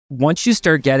once you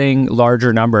start getting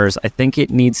larger numbers, I think it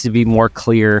needs to be more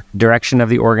clear direction of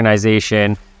the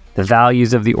organization, the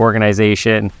values of the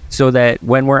organization, so that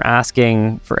when we're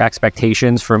asking for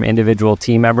expectations from individual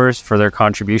team members for their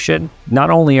contribution, not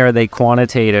only are they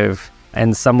quantitative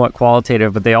and somewhat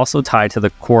qualitative, but they also tie to the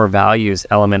core values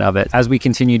element of it. As we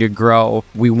continue to grow,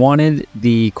 we wanted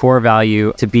the core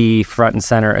value to be front and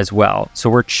center as well. So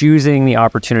we're choosing the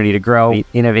opportunity to grow,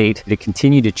 innovate, to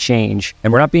continue to change.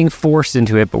 And we're not being forced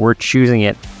into it, but we're choosing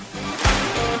it.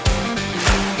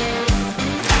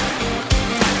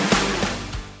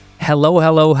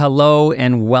 Hello,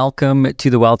 and welcome to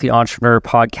the Wealthy Entrepreneur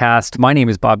Podcast. My name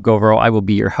is Bob Govero. I will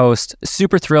be your host.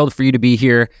 Super thrilled for you to be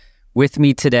here with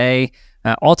me today.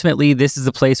 Ultimately, this is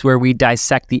a place where we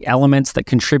dissect the elements that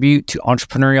contribute to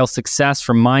entrepreneurial success,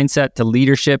 from mindset to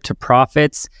leadership to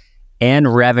profits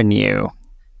and revenue.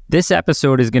 This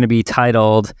episode is going to be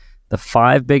titled The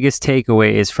 5 Biggest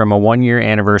Takeaways from a 1-Year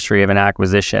Anniversary of an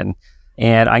Acquisition.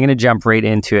 And I'm going to jump right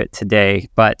into it today.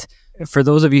 But for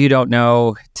those of you who don't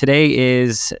know, today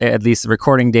is, at least the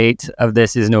recording date of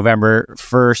this is November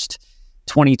 1st,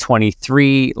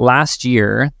 2023. Last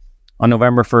year, on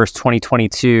November 1st,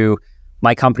 2022,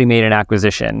 my company made an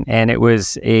acquisition, and it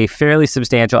was a fairly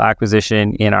substantial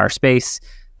acquisition in our space.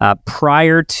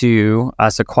 Prior to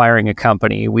us acquiring a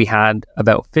company, we had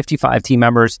about 55 team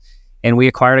members, and we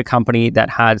acquired a company that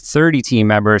had 30 team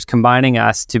members, combining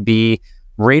us to be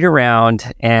right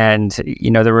around, and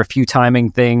there were a few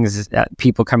timing things,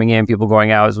 people coming in, people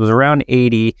going out. It was around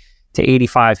 80 to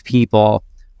 85 people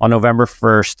on November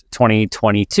 1st,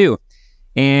 2022.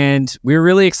 And we're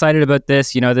really excited about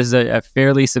this. This is a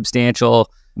fairly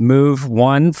substantial move.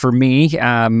 One, for me,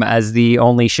 as the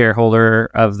only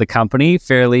shareholder of the company,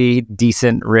 fairly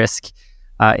decent risk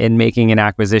in making an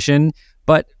acquisition.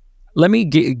 But let me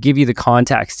give you the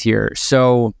context here.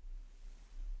 So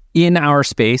in our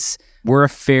space, we're a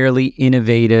fairly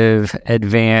innovative,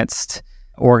 advanced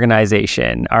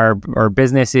organization. Our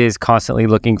business is constantly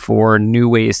looking for new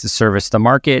ways to service the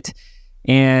market.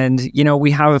 And,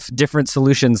 we have different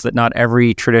solutions that not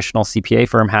every traditional CPA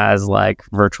firm has, like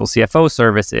virtual CFO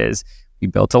services. We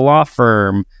built a law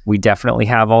firm. We definitely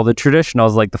have all the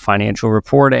traditionals like the financial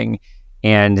reporting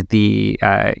and the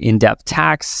in-depth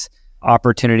tax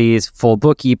opportunities, full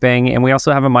bookkeeping, and we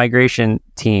also have a migration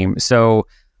team. So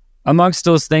amongst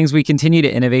those things, we continue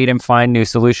to innovate and find new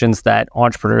solutions that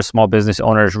entrepreneurs, small business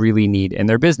owners really need in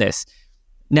their business.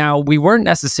 Now, we weren't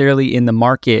necessarily in the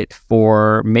market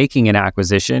for making an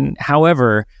acquisition.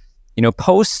 However,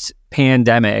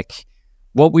 post-pandemic,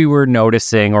 what we were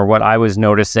noticing, or what I was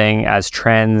noticing as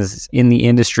trends in the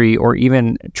industry, or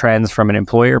even trends from an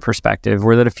employer perspective,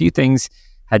 were that a few things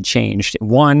had changed.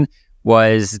 One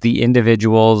was the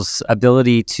individual's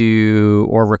ability to,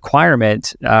 or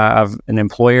requirement of an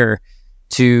employer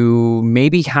to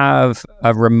maybe have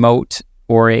a remote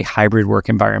or a hybrid work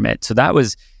environment. So that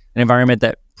was an environment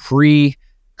that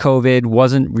pre-COVID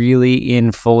wasn't really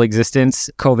in full existence.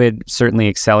 COVID certainly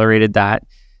accelerated that.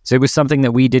 So it was something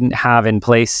that we didn't have in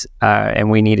place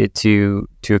and we needed to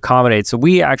accommodate. So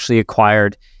we actually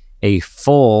acquired a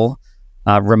full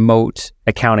remote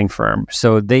accounting firm.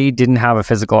 So they didn't have a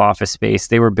physical office space.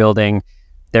 They were building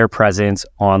their presence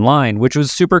online, which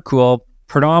was super cool,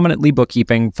 predominantly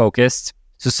bookkeeping focused.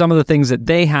 So some of the things that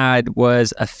they had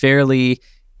was a fairly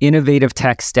innovative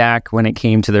tech stack when it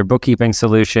came to their bookkeeping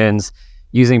solutions,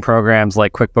 using programs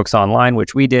like QuickBooks Online,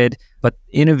 which we did, but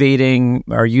innovating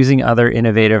or using other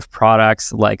innovative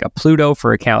products like a Pluto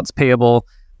for accounts payable,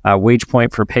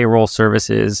 WagePoint for payroll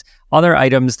services, other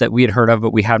items that we had heard of,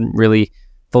 but we hadn't really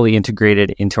fully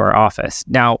integrated into our office.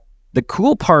 Now, the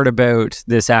cool part about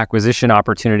this acquisition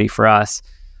opportunity for us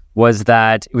was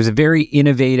that it was a very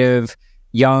innovative,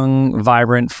 young,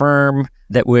 vibrant firm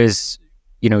that was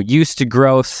used to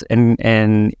growth and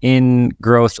in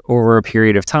growth over a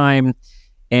period of time,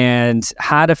 and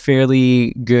had a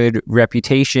fairly good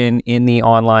reputation in the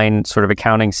online sort of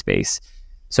accounting space.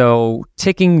 So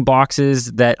ticking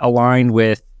boxes that aligned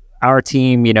with our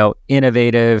team,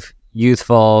 innovative,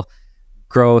 youthful,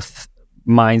 growth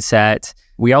mindset.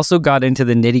 We also got into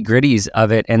the nitty-gritties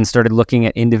of it and started looking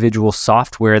at individual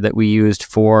software that we used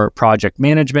for project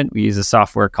management. We use a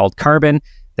software called Carbon.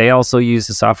 They also use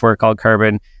a software called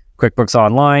Carbon. QuickBooks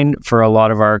Online for a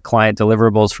lot of our client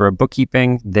deliverables for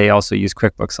bookkeeping. They also use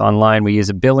QuickBooks Online. We use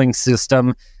a billing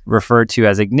system referred to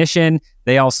as Ignition.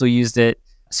 They also used it.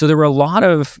 So there were a lot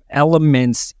of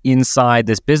elements inside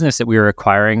this business that we were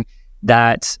acquiring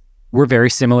that were very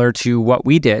similar to what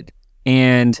we did.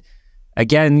 And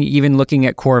again, even looking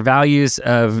at core values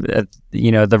of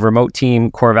the remote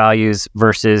team core values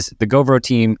versus the Govero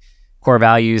team core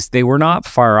values, they were not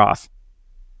far off.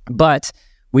 But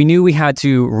we knew we had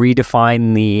to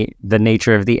redefine the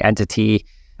nature of the entity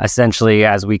essentially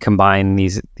as we combine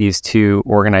these two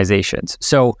organizations.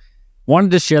 So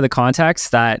wanted to share the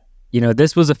context that,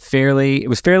 this was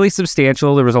fairly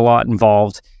substantial. There was a lot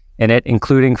involved in it,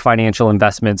 including financial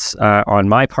investments on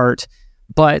my part,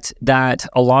 but that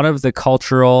a lot of the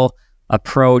cultural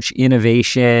approach,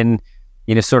 innovation,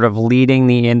 sort of leading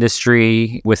the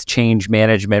industry with change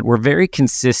management were very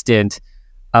consistent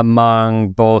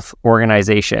among both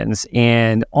organizations,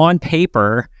 and on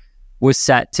paper was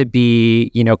set to be,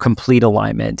 complete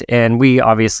alignment. And we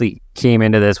obviously came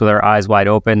into this with our eyes wide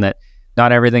open that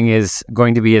not everything is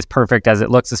going to be as perfect as it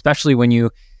looks, especially when you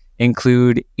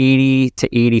include 80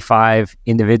 to 85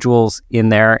 individuals in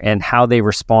there and how they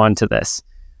respond to this.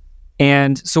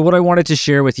 And so what I wanted to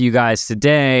share with you guys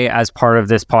today as part of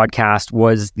this podcast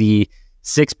was the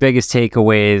 6 biggest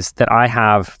takeaways that I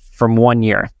have from 1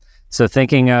 year. So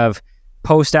thinking of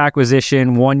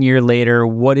post-acquisition, 1 year later,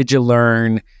 what did you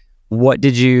learn? What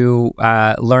did you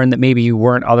learn that maybe you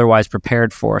weren't otherwise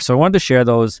prepared for? So I wanted to share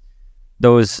those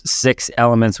 6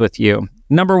 elements with you.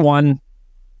 Number 1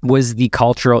 was the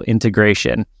cultural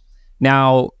integration.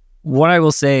 Now, what I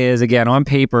will say is, again, on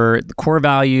paper, the core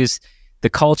values, the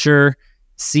culture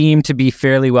seem to be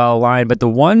fairly well aligned, but the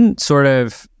one sort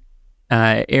of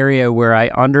area where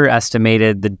I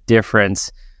underestimated the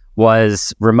difference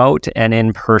was remote and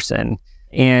in person.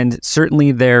 And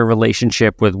certainly their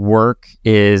relationship with work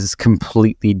is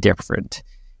completely different.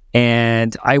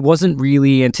 And I wasn't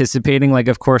really anticipating,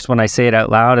 of course, when I say it out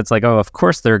loud, it's like, oh, of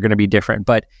course they're going to be different.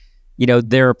 But,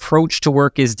 their approach to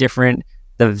work is different.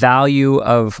 The value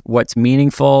of what's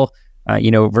meaningful,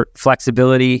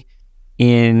 flexibility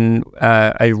in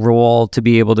a role to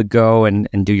be able to go and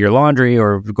do your laundry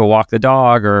or go walk the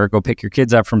dog or go pick your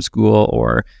kids up from school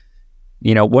or,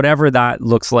 whatever that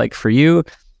looks like for you.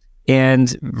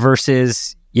 And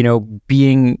versus,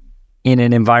 being in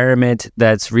an environment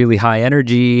that's really high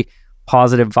energy,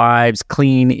 positive vibes,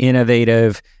 clean,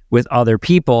 innovative with other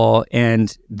people,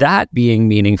 and that being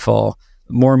meaningful,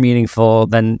 more meaningful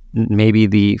than maybe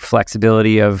the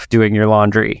flexibility of doing your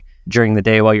laundry during the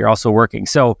day while you're also working.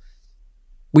 So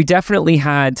we definitely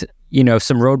had,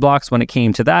 some roadblocks when it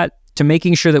came to that, to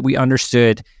making sure that we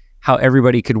understood how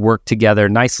everybody could work together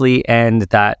nicely, and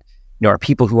that, our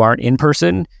people who aren't in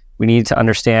person, we needed to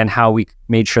understand how we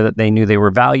made sure that they knew they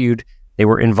were valued, they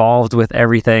were involved with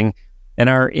everything. And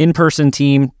our in-person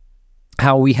team,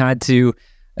 how we had to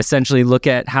essentially look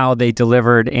at how they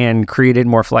delivered and created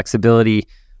more flexibility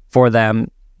for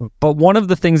them. But one of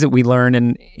the things that we learned,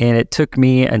 and it took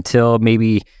me until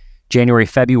maybe January,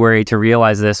 February to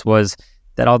realize this, was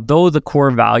that although the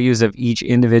core values of each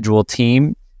individual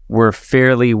team were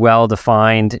fairly well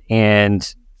defined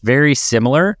and very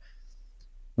similar,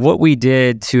 what we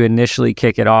did to initially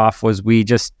kick it off was we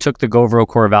just took the Govro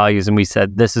core values and we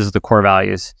said, this is the core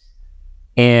values,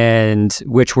 and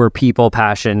which were people,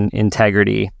 passion,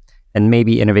 integrity, and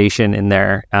maybe innovation in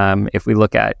there, if we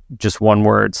look at just one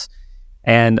words.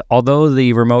 And although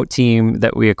the remote team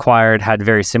that we acquired had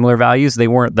very similar values, they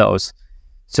weren't those.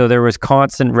 So there was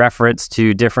constant reference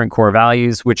to different core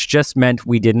values, which just meant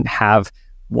we didn't have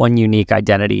one unique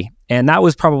identity. And that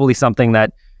was probably something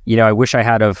that, I wish I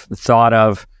had have thought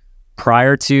of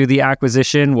prior to the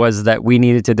acquisition, was that we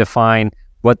needed to define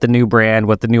what the new brand,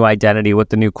 what the new identity, what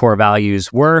the new core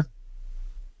values were.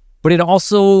 But it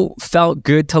also felt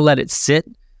good to let it sit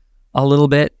a little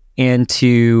bit and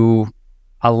to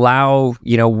allow,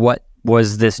 what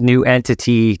was this new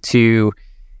entity to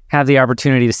have the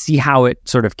opportunity to see how it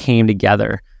sort of came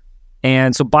together.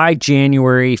 And so by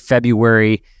January,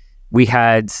 February, we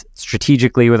had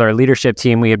strategically with our leadership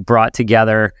team, we had brought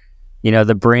together,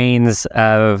 the brains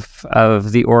of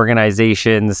the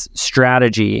organization's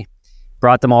strategy,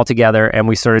 brought them all together, and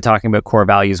we started talking about core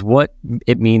values, what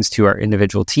it means to our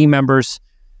individual team members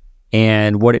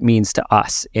and what it means to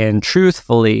us. And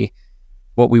truthfully,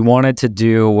 what we wanted to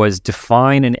do was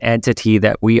define an entity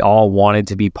that we all wanted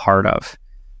to be part of.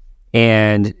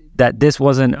 And that this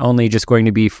wasn't only just going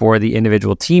to be for the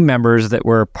individual team members that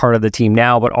were part of the team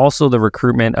now, but also the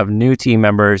recruitment of new team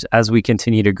members as we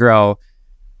continue to grow.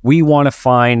 We want to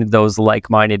find those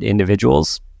like-minded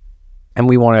individuals, and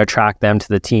we want to attract them to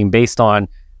the team based on,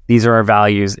 these are our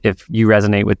values. If you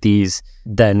resonate with these,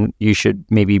 then you should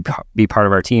maybe be part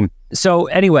of our team. So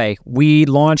anyway, we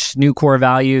launched new core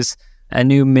values, a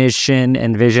new mission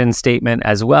and vision statement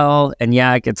as well. And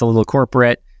yeah, it gets a little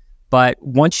corporate, but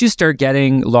once you start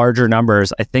getting larger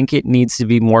numbers, I think it needs to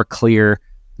be more clear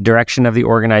direction of the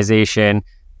organization,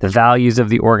 the values of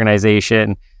the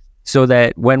organization, so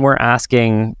that when we're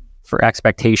asking for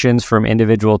expectations from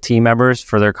individual team members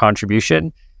for their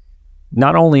contribution,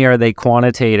 not only are they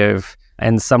quantitative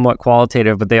and somewhat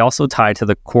qualitative, but they also tie to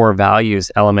the core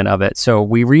values element of it. So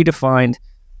we redefined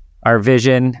our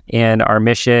vision and our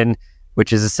mission,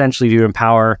 which is essentially to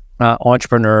empower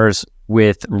entrepreneurs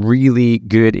with really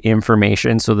good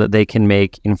information so that they can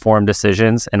make informed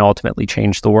decisions and ultimately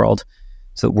change the world.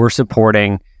 So we're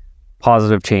supporting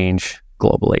positive change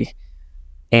globally.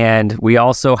 And we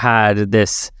also had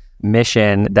this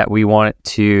mission that we want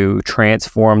to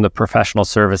transform the professional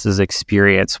services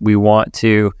experience. We want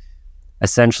to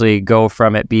essentially go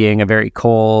from it being a very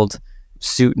cold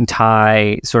suit and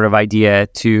tie sort of idea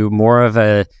to more of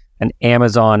an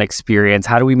Amazon experience.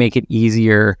 How do we make it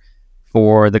easier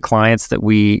for the clients that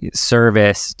we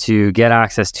service to get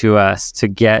access to us, to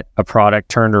get a product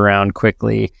turned around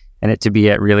quickly, and it to be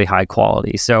at really high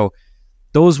quality? So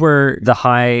those were the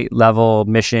high level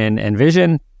mission and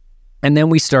vision. And then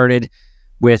we started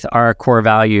with our core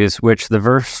values, which the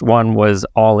first one was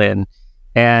all in.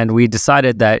 And we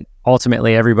decided that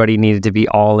ultimately everybody needed to be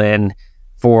all in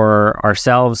for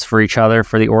ourselves, for each other,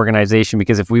 for the organization,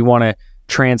 because if we want to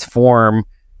transform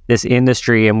this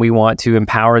industry and we want to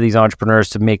empower these entrepreneurs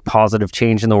to make positive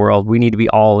change in the world, we need to be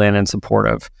all in and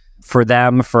supportive for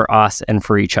them, for us, and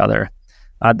for each other.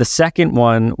 The second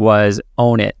one was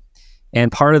own it.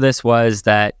 And part of this was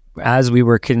that as we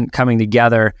were coming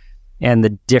together and the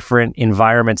different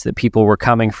environments that people were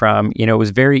coming from, it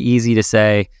was very easy to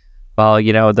say, well,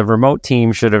 the remote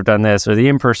team should have done this, or the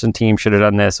in-person team should have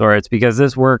done this, or it's because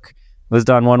this work was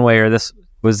done one way or this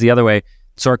was the other way.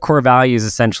 So our core values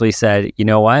essentially said, you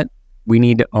know what? We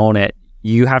need to own it.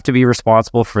 You have to be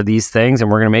responsible for these things, and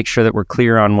we're going to make sure that we're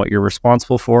clear on what you're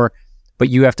responsible for, but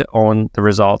you have to own the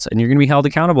results, and you're going to be held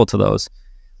accountable to those.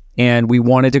 And we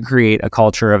wanted to create a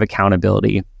culture of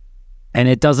accountability. And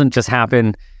it doesn't just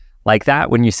happen like that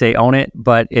when you say own it,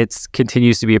 but it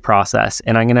continues to be a process.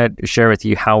 And I'm going to share with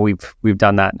you how we've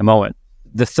done that in a moment.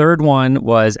 The third one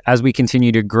was, as we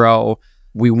continue to grow,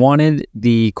 we wanted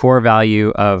the core value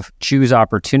of choose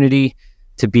opportunity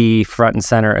to be front and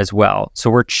center as well. So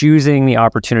we're choosing the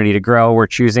opportunity to grow. We're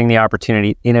choosing the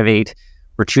opportunity to innovate.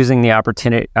 We're choosing the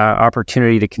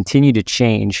opportunity to continue to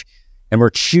change. And we're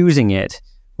choosing it.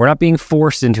 We're not being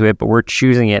forced into it, but we're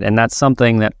choosing it. And that's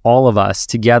something that all of us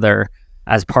together,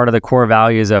 as part of the core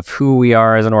values of who we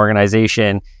are as an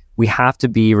organization, we have to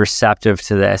be receptive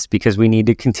to this because we need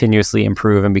to continuously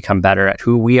improve and become better at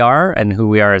who we are and who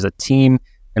we are as a team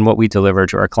and what we deliver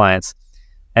to our clients.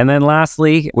 And then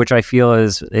lastly, which I feel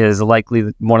is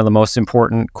likely one of the most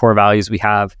important core values we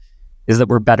have, is that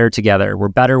we're better together. We're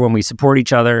better when we support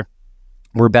each other.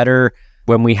 We're better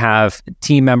when we have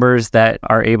team members that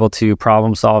are able to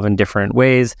problem solve in different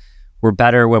ways. We're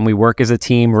better when we work as a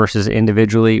team versus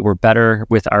individually. We're better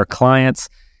with our clients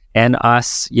and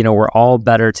us. We're all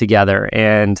better together.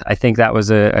 And I think that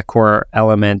was a core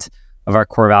element of our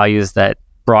core values that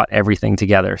brought everything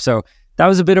together. So that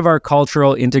was a bit of our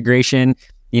cultural integration.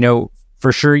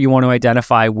 For sure, you want to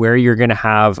identify where you're going to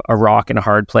have a rock and a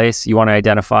hard place. You want to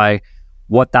identify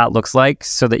what that looks like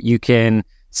so that you can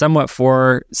somewhat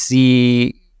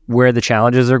foresee where the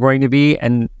challenges are going to be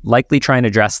and likely try and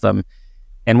address them.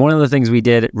 And one of the things we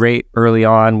did right early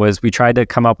on was we tried to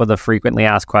come up with a frequently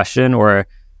asked question or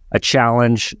a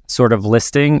challenge sort of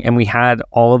listing. And we had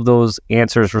all of those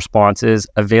answers, responses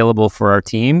available for our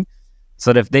team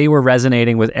so that if they were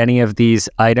resonating with any of these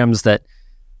items that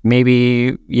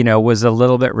maybe, was a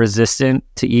little bit resistant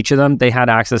to each of them, they had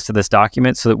access to this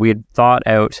document so that we had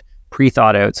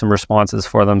pre-thought out some responses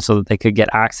for them so that they could get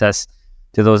access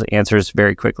to those answers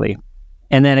very quickly.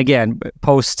 And then again,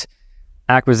 post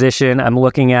acquisition, I'm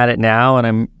looking at it now and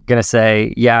I'm going to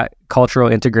say, yeah, cultural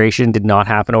integration did not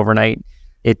happen overnight.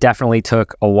 It definitely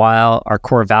took a while. Our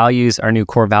new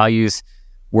core values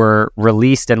were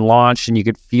released and launched, and you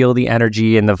could feel the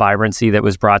energy and the vibrancy that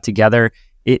was brought together.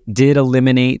 It did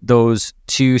eliminate those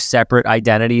two separate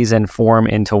identities and form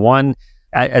into one.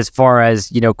 As far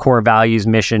as, core values,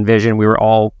 mission, vision, we were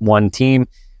all one team.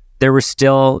 There were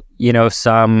still,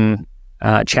 some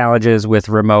challenges with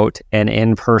remote and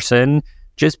in-person,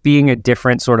 just being a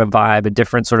different sort of vibe, a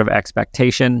different sort of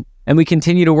expectation. And we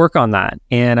continue to work on that.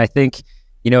 And I think,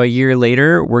 a year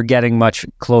later, we're getting much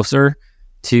closer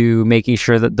to making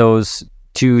sure that those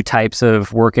two types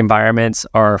of work environments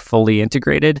are fully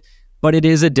integrated. But it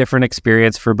is a different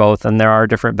experience for both, and there are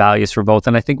different values for both.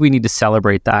 And I think we need to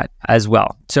celebrate that as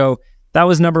well. So that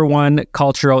was number one,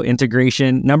 cultural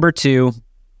integration. Number two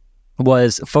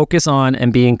was focus on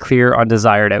and being clear on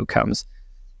desired outcomes.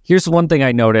 Here's one thing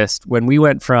I noticed when we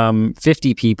went from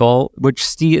 50 people, which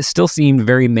still seemed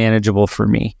very manageable for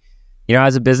me.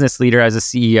 As a business leader, as a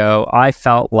CEO, I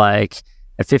felt like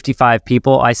at 55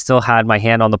 people, I still had my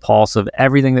hand on the pulse of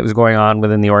everything that was going on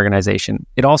within the organization.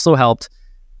 It also helped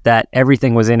that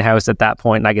everything was in-house at that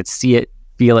point, and I could see it,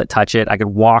 feel it, touch it. I could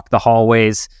walk the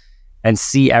hallways and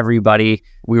see everybody.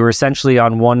 We were essentially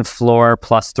on one floor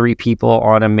plus 3 people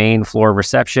on a main floor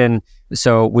reception.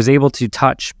 So was able to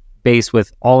touch base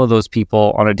with all of those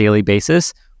people on a daily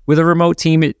basis. With a remote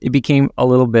team, it became a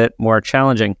little bit more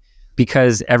challenging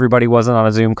because everybody wasn't on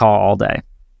a Zoom call all day.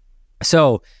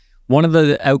 So one of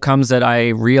the outcomes that I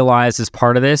realized as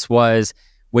part of this was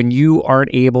when you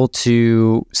aren't able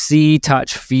to see,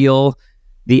 touch, feel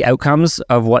the outcomes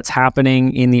of what's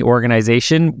happening in the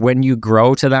organization, when you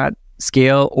grow to that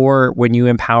scale, or when you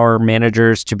empower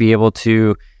managers to be able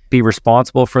to be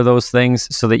responsible for those things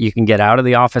so that you can get out of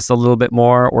the office a little bit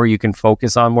more, or you can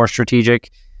focus on more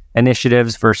strategic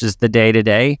initiatives versus the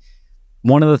day-to-day.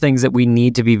 One of the things that we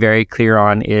need to be very clear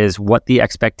on is what the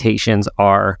expectations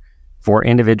are for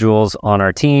individuals on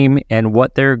our team and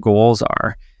what their goals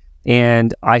are.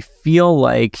 And I feel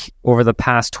like over the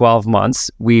past 12 months,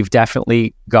 we've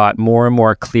definitely got more and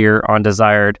more clear on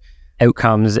desired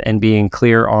outcomes and being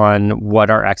clear on what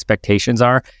our expectations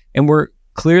are. And we're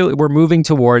moving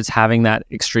towards having that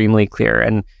extremely clear.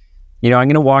 And, I'm going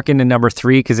to walk into number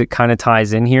 3 because it kind of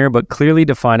ties in here, but clearly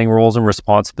defining roles and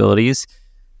responsibilities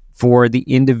for the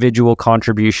individual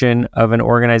contribution of an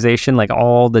organization, like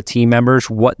all the team members,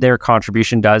 what their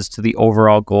contribution does to the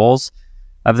overall goals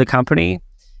of the company,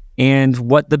 and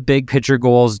what the big picture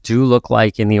goals do look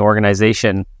like in the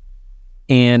organization.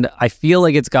 And I feel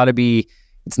like it's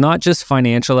not just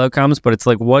financial outcomes, but it's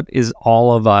like, what is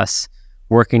all of us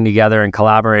working together and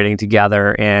collaborating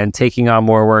together and taking on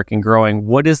more work and growing?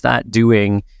 What is that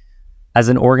doing as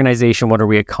an organization? What are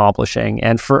we accomplishing?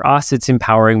 And for us, it's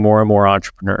empowering more and more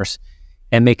entrepreneurs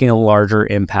and making a larger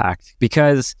impact.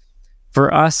 Because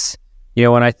for us,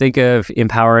 when I think of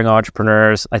empowering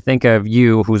entrepreneurs, I think of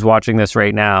you who's watching this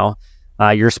right now.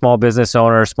 You're a small business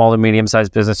owner, small to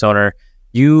medium-sized business owner.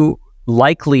 You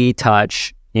likely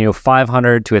touch,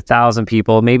 500 to 1,000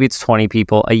 people, maybe it's 20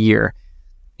 people a year.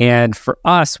 And for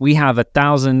us, we have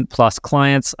 1,000 plus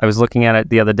clients. I was looking at it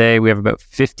the other day. We have about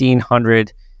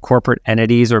 1,500 corporate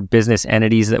entities or business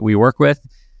entities that we work with,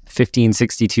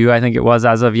 1,562, I think it was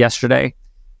as of yesterday.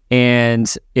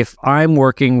 And if I'm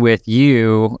working with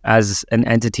you as an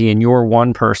entity and you're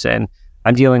one person,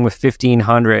 I'm dealing with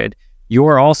 1,500.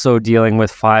 You're also dealing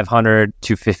with 500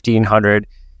 to 1,500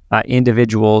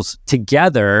 individuals.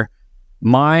 Together,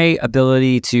 my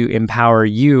ability to empower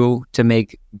you to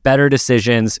make better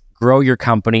decisions, grow your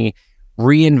company,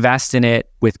 reinvest in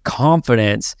it with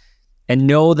confidence, and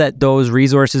know that those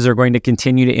resources are going to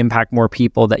continue to impact more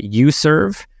people that you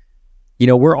serve,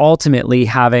 we're ultimately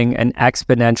having an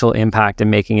exponential impact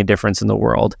and making a difference in the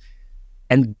world.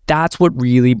 And that's what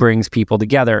really brings people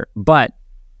together. But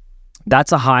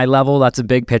that's a high level, that's a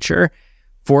big picture.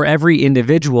 For every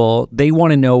individual, they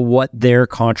want to know what their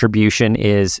contribution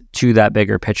is to that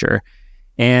bigger picture.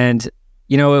 And,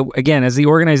 again, as the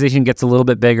organization gets a little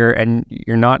bit bigger and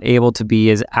you're not able to be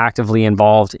as actively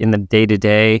involved in the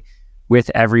day-to-day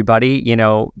with everybody,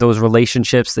 those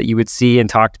relationships that you would see and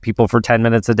talk to people for 10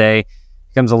 minutes a day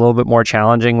becomes a little bit more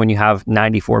challenging when you have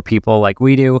 94 people like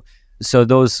we do. So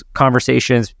those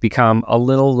conversations become a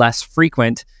little less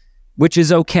frequent, which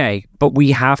is okay. But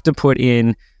we have to put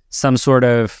in some sort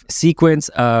of sequence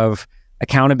of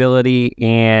accountability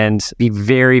and be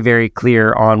very, very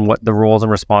clear on what the roles and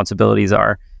responsibilities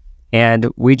are. And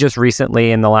we just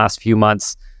recently, in the last few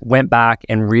months, went back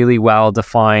and really well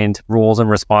defined roles and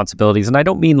responsibilities. And I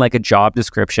don't mean like a job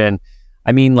description.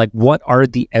 I mean, like, what are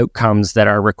the outcomes that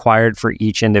are required for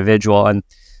each individual? And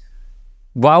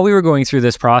while we were going through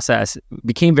this process, it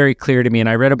became very clear to me, and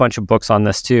I read a bunch of books on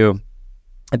this too,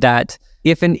 that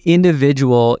if an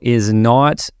individual is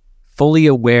not fully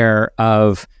aware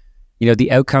of,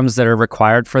 the outcomes that are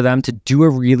required for them to do a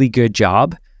really good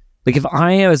job, like if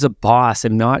I as a boss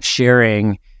am not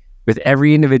sharing with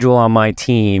every individual on my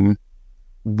team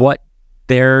what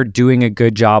they're doing a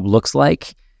good job looks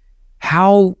like,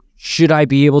 how should I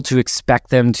be able to expect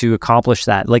them to accomplish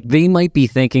that? Like, they might be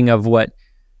thinking of what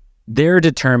their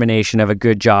determination of a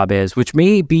good job is, which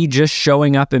may be just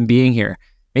showing up and being here.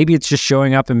 Maybe it's just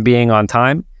showing up and being on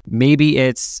time. Maybe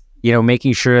it's,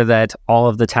 making sure that all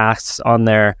of the tasks on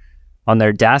their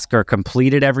desk are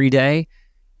completed every day.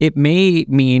 It may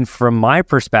mean, from my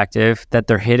perspective, that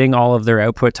they're hitting all of their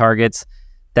output targets,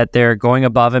 that they're going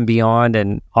above and beyond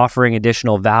and offering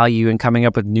additional value and coming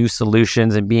up with new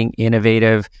solutions and being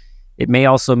innovative. It may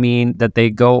also mean that they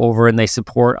go over and they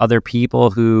support other people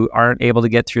who aren't able to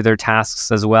get through their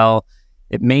tasks as well.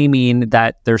 It may mean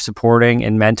that they're supporting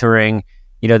and mentoring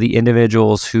the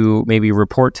individuals who maybe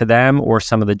report to them or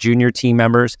some of the junior team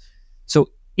members. So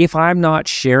if I'm not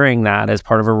sharing that as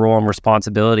part of a role and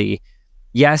responsibility,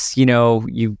 yes,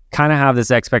 you kind of have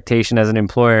this expectation as an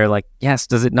employer, like, yes,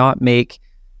 does it not make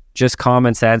just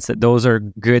common sense that those are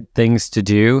good things to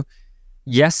do?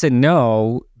 Yes and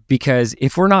no, because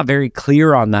if we're not very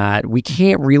clear on that, we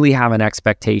can't really have an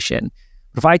expectation.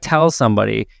 But if I tell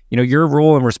somebody, your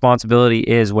role and responsibility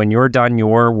is when you're done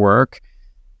your work,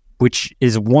 which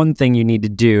is one thing you need to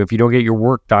do. If you don't get your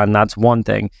work done, that's one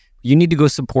thing. You need to go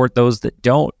support those that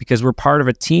don't, because we're part of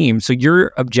a team. So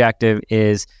your objective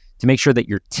is to make sure that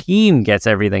your team gets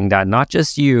everything done, not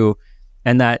just you,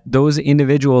 and that those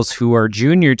individuals who are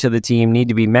junior to the team need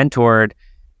to be mentored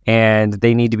and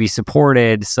they need to be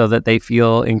supported so that they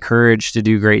feel encouraged to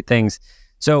do great things.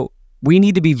 So we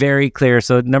need to be very clear.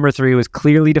 So number 3 was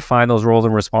clearly define those roles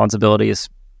and responsibilities.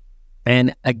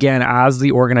 And again, as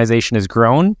the organization has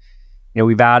grown,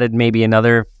 we've added maybe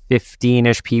another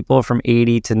 15-ish people from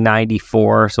 80 to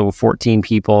 94, so 14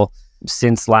 people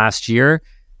since last year.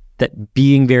 That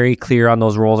being very clear on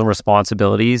those roles and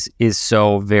responsibilities is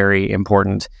so very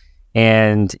important.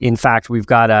 And in fact, we've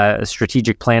got a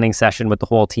strategic planning session with the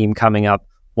whole team coming up.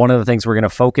 One of the things we're going to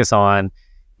focus on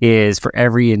is for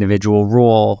every individual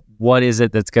role, what is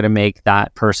it that's going to make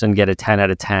that person get a 10 out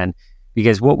of 10?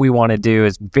 Because what we want to do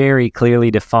is very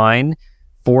clearly define,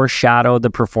 foreshadow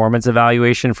the performance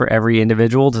evaluation for every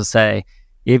individual to say,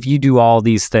 if you do all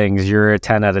these things, you're a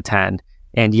 10 out of 10.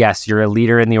 And yes, you're a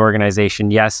leader in the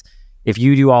organization. Yes, if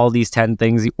you do all these 10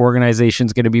 things, the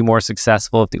organization's going to be more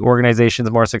successful. If the organization's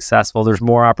more successful, there's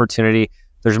more opportunity.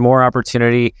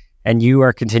 And you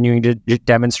are continuing to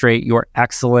demonstrate your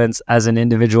excellence as an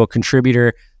individual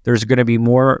contributor. There's going to be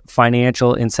more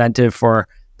financial incentive for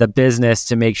the business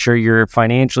to make sure you're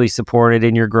financially supported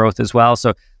in your growth as well.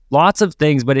 So lots of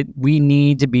things, but we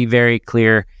need to be very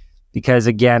clear, because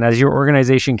again, as your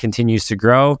organization continues to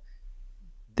grow,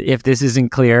 if this isn't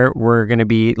clear, we're going to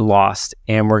be lost,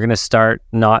 and we're going to start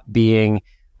not being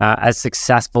as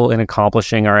successful in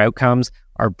accomplishing our outcomes.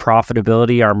 Our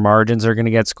profitability, our margins are going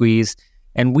to get squeezed.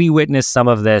 And we witnessed some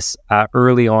of this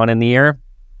early on in the year,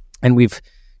 and we've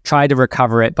tried to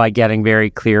recover it by getting very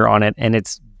clear on it, and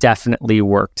it's definitely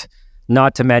worked.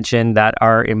 Not to mention that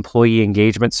our employee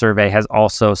engagement survey has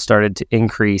also started to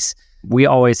increase. We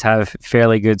always have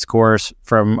fairly good scores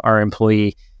from our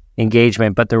employee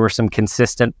engagement, but there were some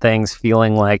consistent things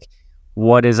feeling like,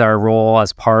 what is our role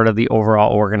as part of the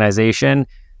overall organization?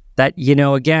 That,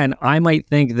 again, I might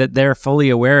think that they're fully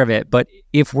aware of it, but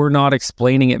if we're not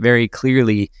explaining it very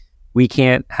clearly, we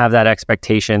can't have that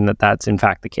expectation that that's in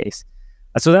fact the case.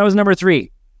 So that was number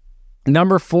 3.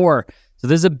 Number 4, so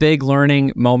this is a big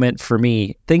learning moment for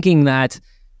me, thinking that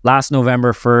last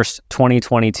November 1st,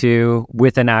 2022,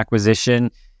 with an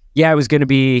acquisition, it was going to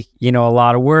be, a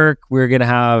lot of work. We were going to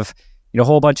have, a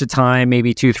whole bunch of time,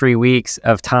 maybe 2-3 weeks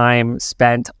of time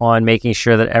spent on making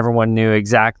sure that everyone knew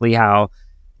exactly how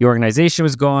the organization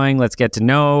was going. Let's get to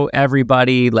know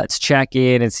everybody. Let's check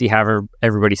in and see how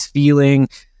everybody's feeling.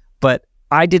 But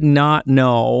I did not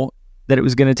know that it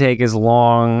was going to take as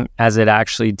long as it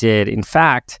actually did. In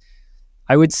fact,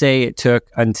 I would say it took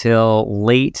until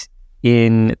late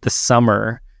in the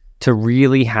summer to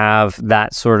really have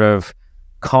that sort of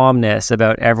calmness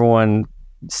about everyone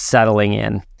settling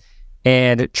in.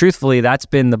 And truthfully, that's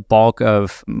been the bulk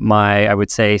of my, I would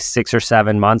say, 6 or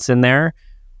 7 months in there,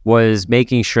 was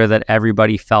making sure that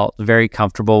everybody felt very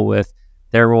comfortable with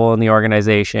their role in the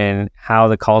organization, how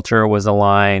the culture was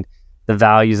aligned, the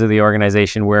values of the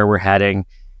organization, where we're heading,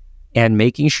 and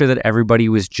making sure that everybody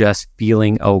was just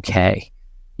feeling okay,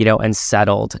 and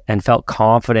settled and felt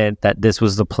confident that this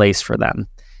was the place for them.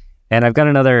 And I've got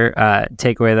another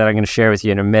takeaway that I'm going to share with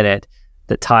you in a minute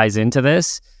that ties into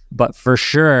this. But for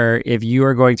sure, if you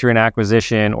are going through an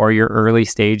acquisition or your early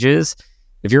stages,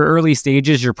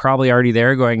 you're probably already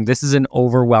there going, this is an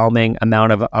overwhelming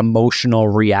amount of emotional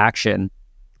reaction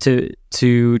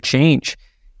to change.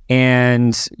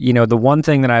 And, the one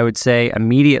thing that I would say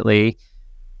immediately,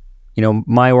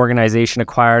 my organization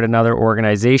acquired another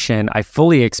organization. I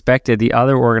fully expected the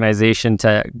other organization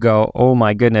to go, oh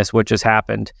my goodness, what just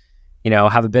happened?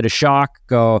 Have a bit of shock,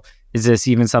 go, is this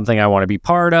even something I want to be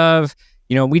part of?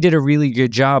 We did a really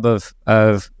good job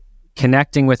of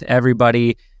connecting with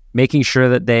everybody, making sure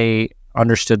that they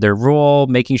understood their role,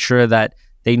 making sure that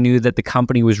they knew that the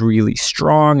company was really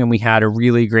strong, and we had a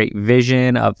really great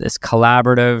vision of this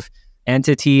collaborative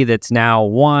entity that's now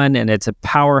one, and it's a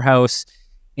powerhouse.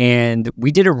 And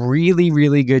we did a really,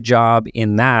 really good job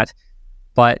in that.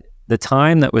 But the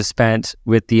time that was spent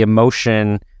with the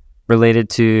emotion related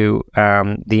to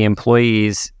the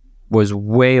employees was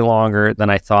way longer than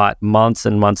I thought, months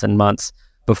and months and months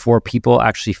before people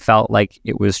actually felt like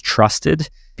it was trusted,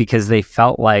 because they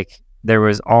felt like there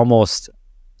was almost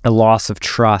a loss of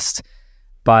trust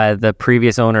by the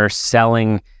previous owner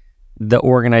selling the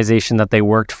organization that they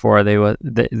worked for.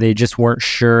 They just weren't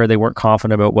sure, they weren't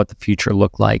confident about what the future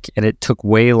looked like, and it took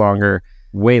way longer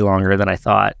than I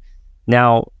thought.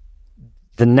 Now,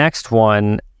 the next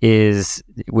one is,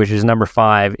 which is number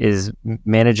 5, is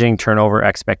managing turnover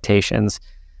expectations.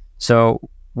 So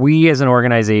we as an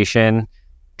organization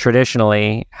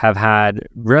traditionally have had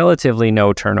relatively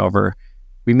no turnover.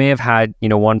 We may have had,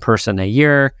 one person a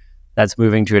year that's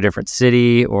moving to a different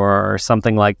city or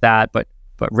something like that, but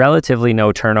relatively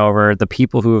no turnover. The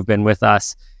people who have been with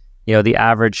us, the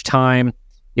average time,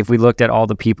 if we looked at all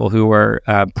the people who were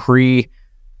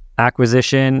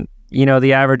pre-acquisition,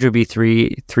 the average would be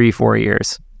 4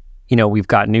 years. We've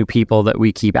got new people that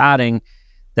we keep adding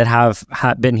that have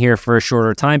been here for a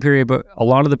shorter time period, but a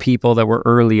lot of the people that were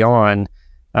early on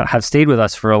have stayed with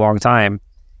us for a long time.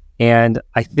 And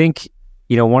I think,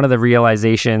 one of the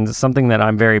realizations, something that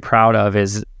I'm very proud of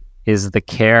is the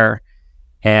care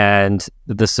and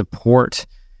the support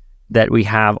that we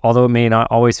have, although it may not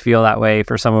always feel that way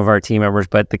for some of our team members,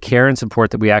 but the care and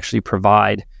support that we actually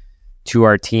provide to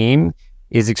our team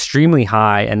is extremely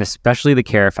high, and especially the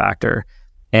care factor.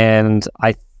 And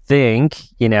I think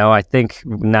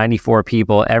 94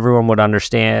 people, everyone would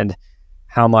understand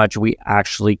how much we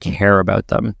actually care about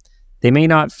them. They may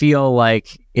not feel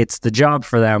like it's the job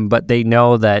for them, but they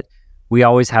know that we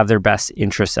always have their best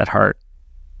interests at heart.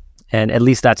 And at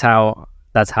least that's how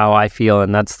I feel,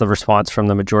 and that's the response from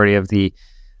the majority of the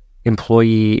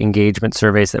employee engagement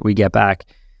surveys that we get back.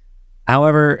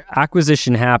 However,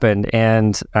 acquisition happened,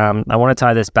 and I want to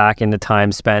tie this back into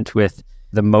time spent with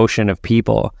the motion of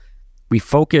people. We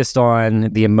focused on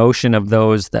the emotion of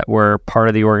those that were part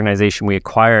of the organization we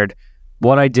acquired.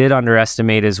 What I did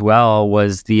underestimate as well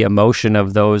was the emotion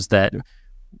of those that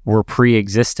were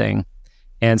pre-existing.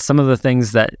 And some of the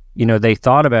things that, they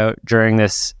thought about during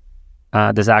this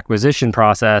acquisition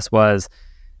process was,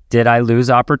 did I lose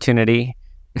opportunity?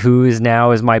 Who is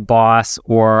now my boss?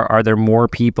 Or are there more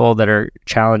people that are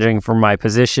challenging for my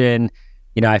position?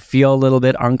 I feel a little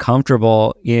bit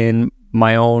uncomfortable in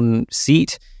my own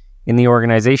seat in the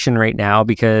organization right now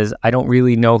because I don't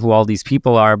really know who all these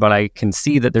people are, but I can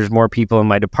see that there's more people in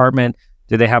my department.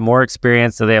 Do they have more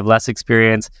experience? Do they have less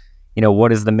experience?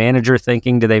 What is the manager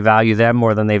thinking? Do they value them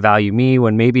more than they value me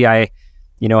when maybe I,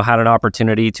 had an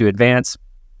opportunity to advance?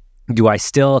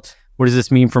 What does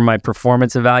this mean for my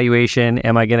performance evaluation?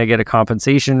 Am I going to get a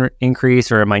compensation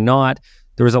increase or am I not?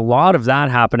 There was a lot of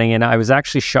that happening, and I was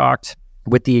actually shocked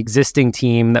with the existing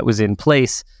team that was in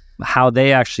place, how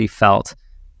they actually felt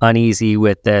uneasy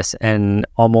with this and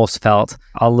almost felt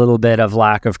a little bit of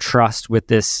lack of trust with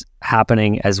this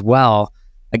happening as well.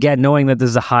 Again, knowing that this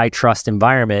is a high trust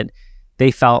environment,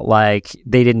 they felt like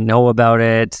they didn't know about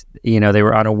it. They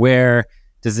were unaware.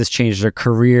 Does this change their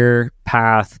career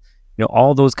path?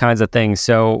 All those kinds of things.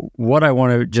 So what I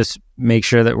want to just make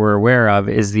sure that we're aware of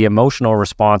is the emotional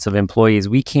response of employees.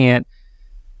 We can't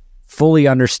fully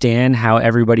understand how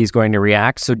everybody's going to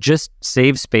react. So just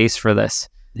save space for this,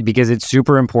 because it's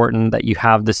super important that you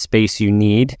have the space you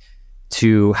need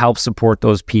to help support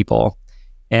those people.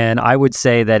 And I would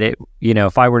say that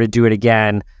if I were to do it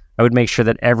again, I would make sure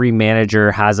that every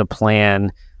manager has a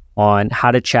plan on how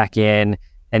to check in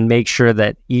and make sure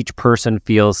that each person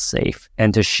feels safe,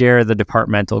 and to share the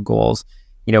departmental goals.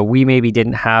 We maybe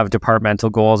didn't have departmental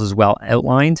goals as well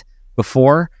outlined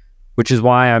before, which is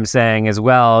why I'm saying as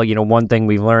well, one thing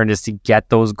we've learned is to get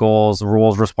those goals,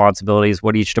 roles, responsibilities,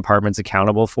 what each department's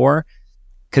accountable for.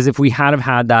 Because if we had have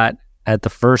had that at the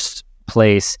first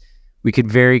place, we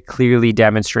could very clearly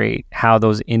demonstrate how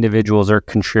those individuals are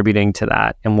contributing to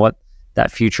that and what that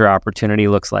future opportunity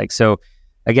looks like. So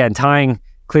again, tying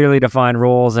clearly defined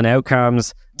roles and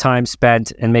outcomes, time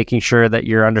spent, and making sure that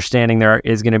you're understanding there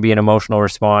is going to be an emotional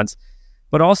response,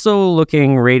 but also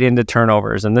looking right into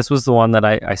turnovers. And this was the one that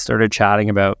I started chatting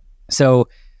about. So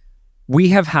we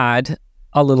have had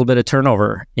a little bit of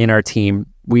turnover in our team.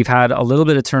 We've had a little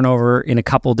bit of turnover in a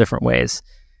couple different ways,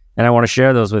 and I want to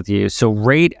share those with you. So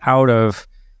right out of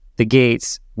the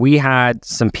gates, we had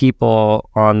some people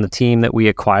on the team that we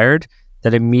acquired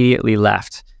that immediately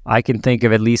left. I can think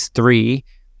of at least 3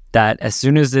 that as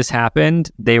soon as this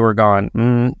happened, they were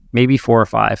gone, maybe 4 or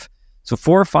 5. So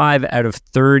 4 or 5 out of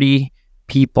 30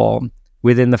 people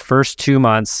within the first 2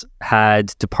 months had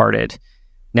departed.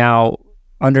 Now,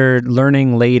 under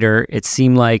learning later, it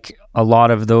seemed like a lot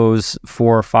of those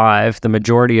 4 or 5, the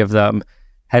majority of them,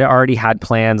 had already had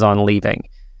plans on leaving.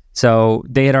 So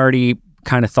they had already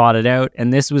kind of thought it out.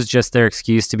 And this was just their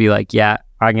excuse to be like, yeah,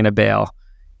 I'm going to bail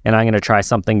and I'm going to try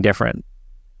something different,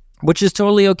 which is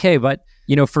totally okay. But,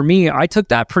 for me, I took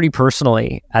that pretty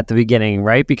personally at the beginning,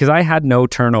 right? Because I had no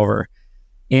turnover.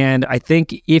 And I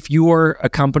think if you're a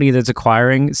company that's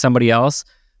acquiring somebody else,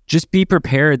 just be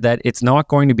prepared that it's not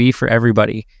going to be for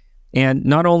everybody. And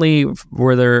not only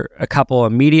were there a couple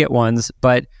immediate ones,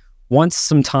 but once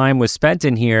some time was spent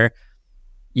in here,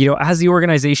 as the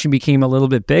organization became a little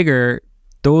bit bigger,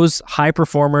 those high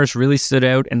performers really stood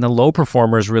out and the low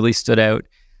performers really stood out.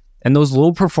 And those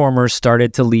low performers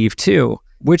started to leave too,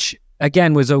 which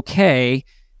again was okay,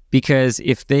 because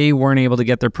if they weren't able to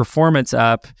get their performance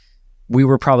up, we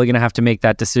were probably going to have to make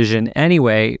that decision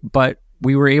anyway. But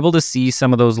we were able to see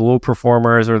some of those low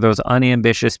performers or those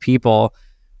unambitious people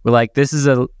were like, this is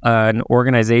an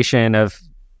organization of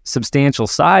substantial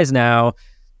size now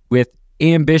with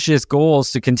ambitious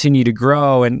goals to continue to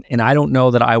grow. And I don't know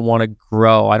that I want to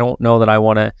grow. I don't know that I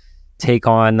want to take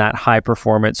on that high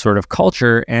performance sort of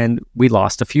culture. And we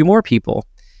lost a few more people.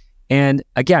 And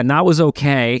again, that was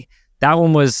okay. That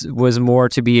one was more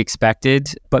to be expected,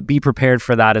 but be prepared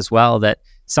for that as well, that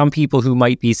some people who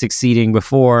might be succeeding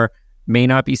before may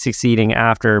not be succeeding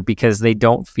after because they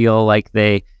don't feel like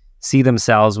they see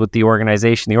themselves with the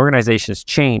organization. The organization has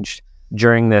changed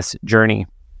during this journey.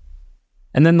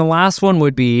 And then the last one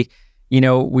would be,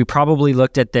 we probably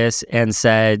looked at this and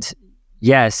said,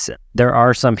 yes, there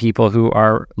are some people who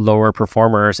are lower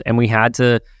performers, and we had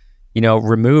to,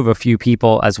 remove a few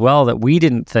people as well that we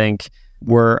didn't think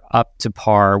were up to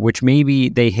par, which maybe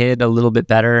they hid a little bit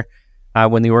better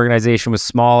when the organization was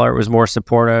smaller. It was more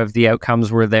supportive. The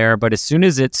outcomes were there. But as soon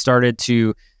as it started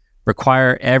to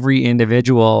require every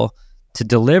individual to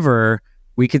deliver,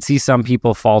 we could see some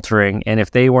people faltering. And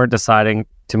if they weren't deciding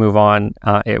to move on,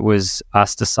 it was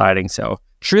us deciding so.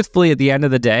 Truthfully, at the end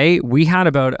of the day, we had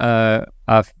about a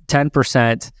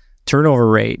 10% turnover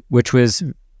rate, which was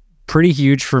pretty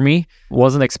huge for me.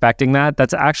 Wasn't expecting that.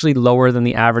 That's actually lower than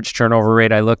the average turnover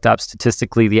rate. I looked up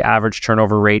statistically, the average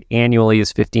turnover rate annually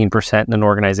is 15% in an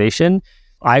organization.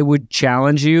 I would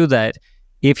challenge you that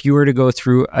if you were to go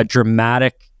through a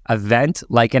dramatic event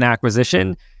like an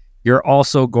acquisition, you're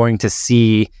also going to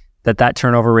see that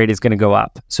turnover rate is going to go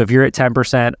up. So if you're at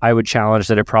 10%, I would challenge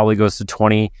that it probably goes to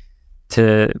 20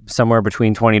 to somewhere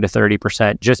between 20 to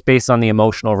 30%, just based on the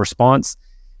emotional response.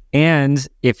 And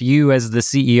if you as the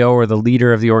CEO or the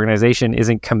leader of the organization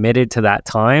isn't committed to that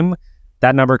time,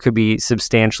 that number could be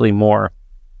substantially more.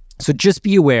 So just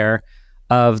be aware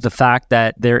of the fact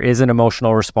that there is an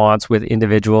emotional response with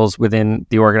individuals within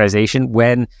the organization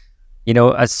when,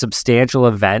 a substantial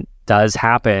event does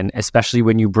happen, especially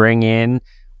when you bring in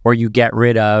or you get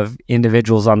rid of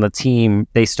individuals on the team.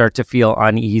 They start to feel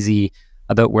uneasy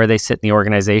about where they sit in the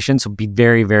organization. So be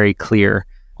very, very clear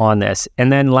on this.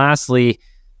 And then lastly,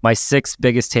 my sixth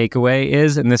biggest takeaway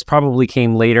is, and this probably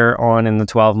came later on in the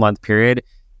 12-month period,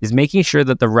 is making sure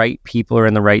that the right people are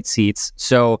in the right seats.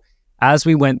 So as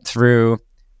we went through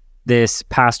this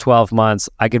past 12 months,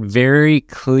 I could very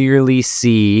clearly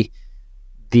see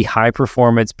the high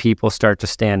performance people start to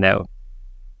stand out.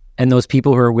 And those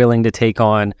people who are willing to take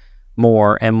on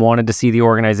more and wanted to see the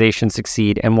organization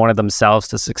succeed and wanted themselves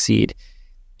to succeed.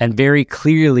 And very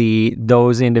clearly,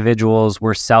 those individuals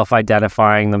were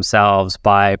self-identifying themselves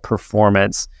by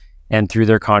performance and through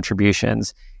their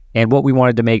contributions. And what we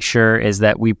wanted to make sure is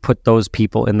that we put those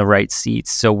people in the right seats.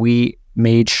 So we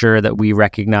made sure that we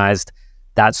recognized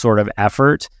that sort of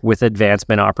effort with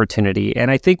advancement opportunity. And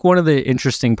I think one of the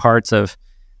interesting parts of,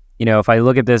 if I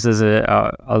look at this as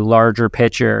a larger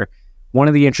picture, one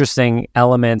of the interesting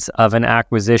elements of an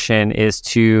acquisition is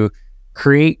to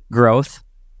create growth.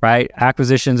 Right?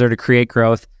 Acquisitions are to create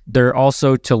growth. They're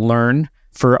also to learn.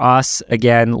 For us,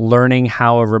 again, learning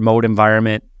how a remote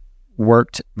environment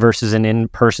worked versus an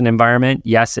in-person environment.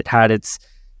 Yes, it had its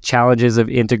challenges of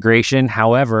integration.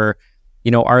 However,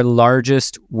 our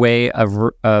largest way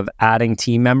of adding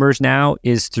team members now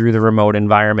is through the remote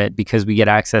environment, because we get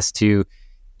access to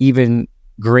even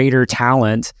greater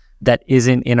talent that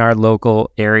isn't in our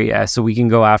local area. So we can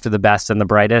go after the best and the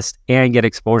brightest and get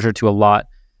exposure to a lot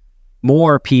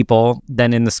more people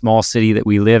than in the small city that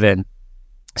we live in.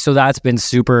 So that's been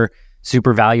super,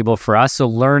 super valuable for us. So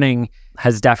learning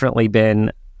has definitely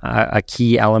been a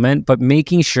key element, but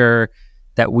making sure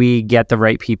that we get the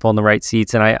right people in the right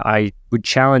seats. And I would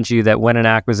challenge you that when an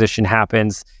acquisition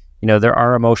happens, there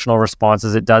are emotional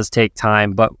responses. It does take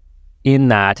time, but in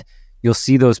that, you'll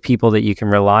see those people that you can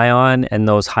rely on, and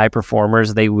those high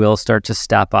performers, they will start to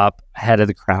step up ahead of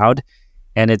the crowd.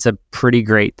 And it's a pretty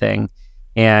great thing.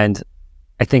 And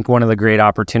I think one of the great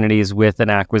opportunities with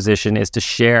an acquisition is to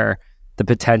share the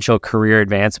potential career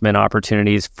advancement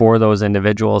opportunities for those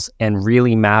individuals and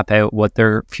really map out what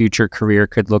their future career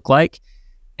could look like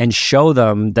and show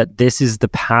them that this is the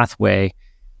pathway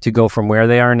to go from where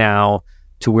they are now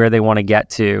to where they want to get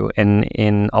to. And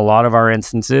in a lot of our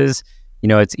instances,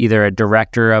 it's either a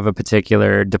director of a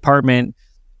particular department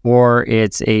or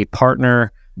it's a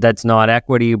partner that's not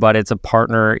equity, but it's a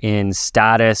partner in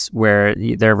status where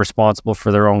they're responsible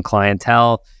for their own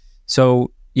clientele.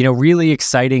 So, really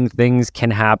exciting things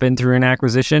can happen through an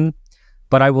acquisition.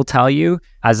 But I will tell you,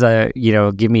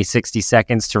 give me 60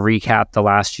 seconds to recap the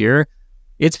last year,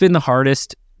 it's been the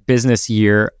hardest business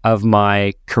year of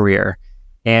my career.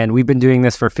 And we've been doing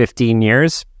this for 15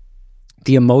 years.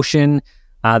 The emotion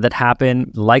that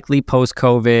happened, likely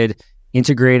post-COVID,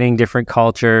 integrating different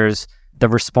cultures, the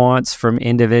response from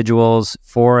individuals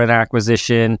for an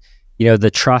acquisition,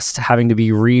 the trust having to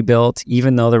be rebuilt,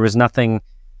 even though there was nothing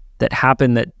that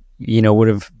happened that, would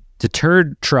have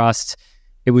deterred trust.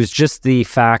 It was just the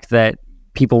fact that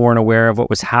people weren't aware of what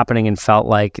was happening and felt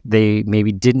like they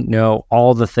maybe didn't know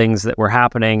all the things that were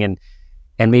happening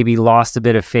and maybe lost a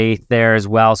bit of faith there as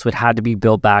well. So it had to be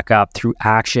built back up through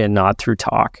action, not through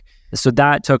talk. So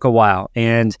that took a while,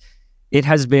 and it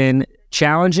has been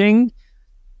challenging,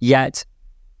 yet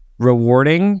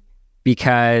rewarding,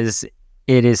 because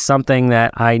it is something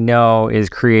that I know is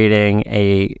creating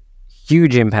a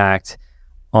huge impact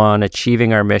on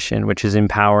achieving our mission, which is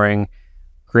empowering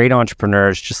great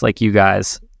entrepreneurs just like you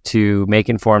guys to make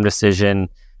informed decision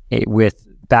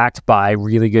backed by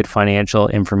really good financial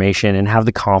information and have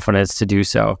the confidence to do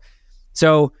so.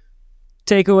 So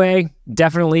takeaway,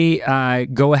 definitely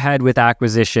go ahead with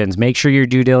acquisitions. Make sure your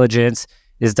due diligence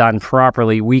is done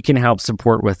properly. We can help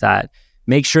support with that.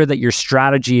 Make sure that your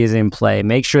strategy is in play.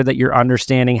 Make sure that you're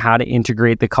understanding how to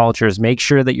integrate the cultures. Make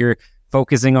sure that you're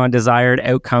focusing on desired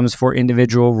outcomes for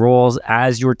individual roles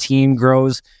as your team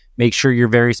grows. Make sure you're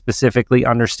very specifically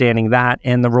understanding that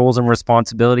and the roles and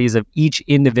responsibilities of each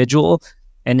individual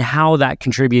and how that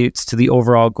contributes to the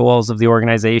overall goals of the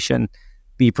organization.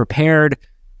 Be prepared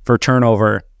for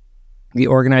turnover. The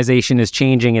organization is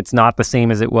changing. It's not the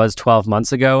same as it was 12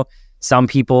 months ago. Some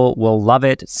people will love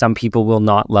it. Some people will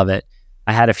not love it.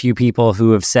 I had a few people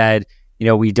who have said,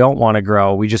 we don't want to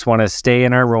grow. We just want to stay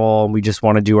in our role. And we just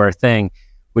want to do our thing,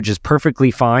 which is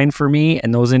perfectly fine for me.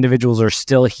 And those individuals are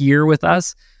still here with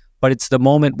us. But it's the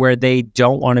moment where they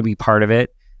don't want to be part of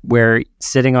it, where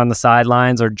sitting on the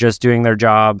sidelines or just doing their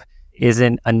job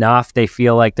isn't enough. They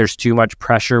feel like there's too much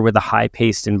pressure with a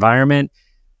high-paced environment.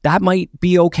 That might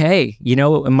be okay.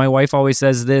 And my wife always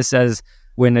says this as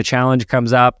when a challenge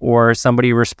comes up or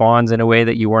somebody responds in a way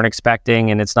that you weren't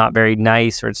expecting and it's not very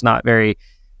nice or it's not very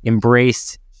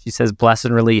embraced, she says, bless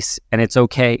and release. And it's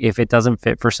okay if it doesn't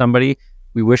fit for somebody.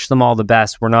 We wish them all the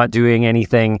best. We're not doing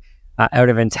anything out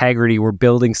of integrity. We're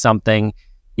building something,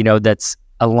 that's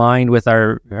aligned with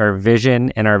our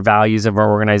vision and our values of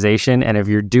our organization. And if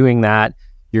you're doing that,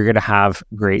 you're going to have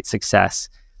great success.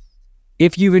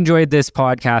 If you've enjoyed this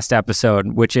podcast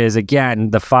episode, which is,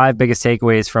 again, the 5 biggest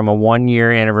takeaways from a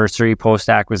 1-year anniversary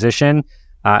post-acquisition,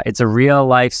 it's a real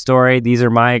life story. These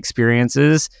are my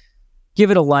experiences.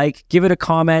 Give it a like, give it a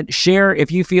comment, share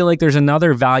if you feel like there's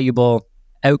another valuable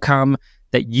outcome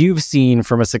that you've seen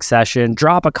from a succession.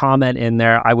 Drop a comment in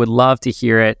there. I would love to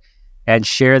hear it and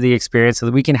share the experience so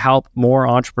that we can help more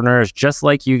entrepreneurs just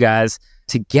like you guys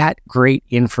to get great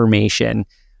information.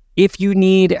 If you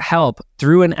need help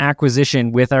through an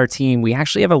acquisition with our team, we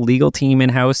actually have a legal team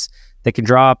in-house that can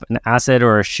draw up an asset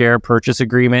or a share purchase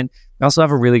agreement. We also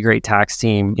have a really great tax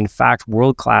team. In fact,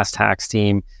 world-class tax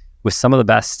team with some of the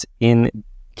best in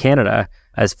Canada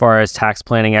as far as tax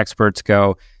planning experts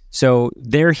go. So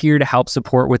they're here to help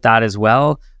support with that as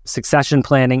well. Succession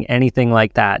planning, anything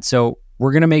like that. So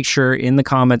we're going to make sure in the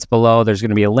comments below, there's going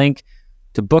to be a link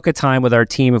to book a time with our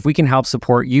team if we can help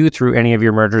support you through any of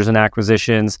your mergers and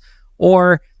acquisitions.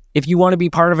 Or if you want to be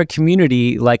part of a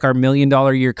community like our $1 Million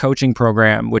a Year coaching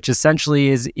program, which essentially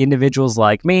is individuals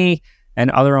like me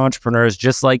and other entrepreneurs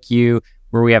just like you,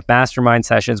 where we have mastermind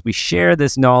sessions. We share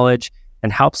this knowledge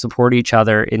and help support each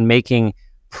other in making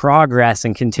progress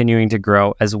and continuing to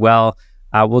grow as well.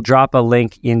 We'll drop a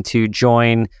link into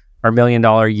join our $1 Million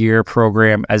a Year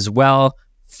program as well.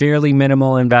 Fairly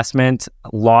minimal investment,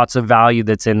 lots of value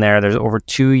that's in there. There's over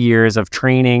 2 years of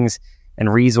trainings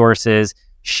and resources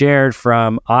shared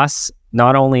from us,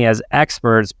 not only as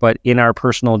experts, but in our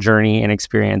personal journey and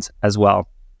experience as well.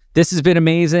 This has been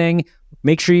amazing.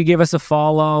 Make sure you give us a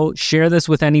follow. Share this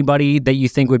with anybody that you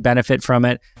think would benefit from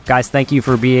it. Guys, thank you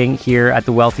for being here at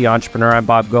The Wealthy Entrepreneur. I'm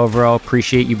Bob Govro.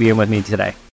 Appreciate you being with me today.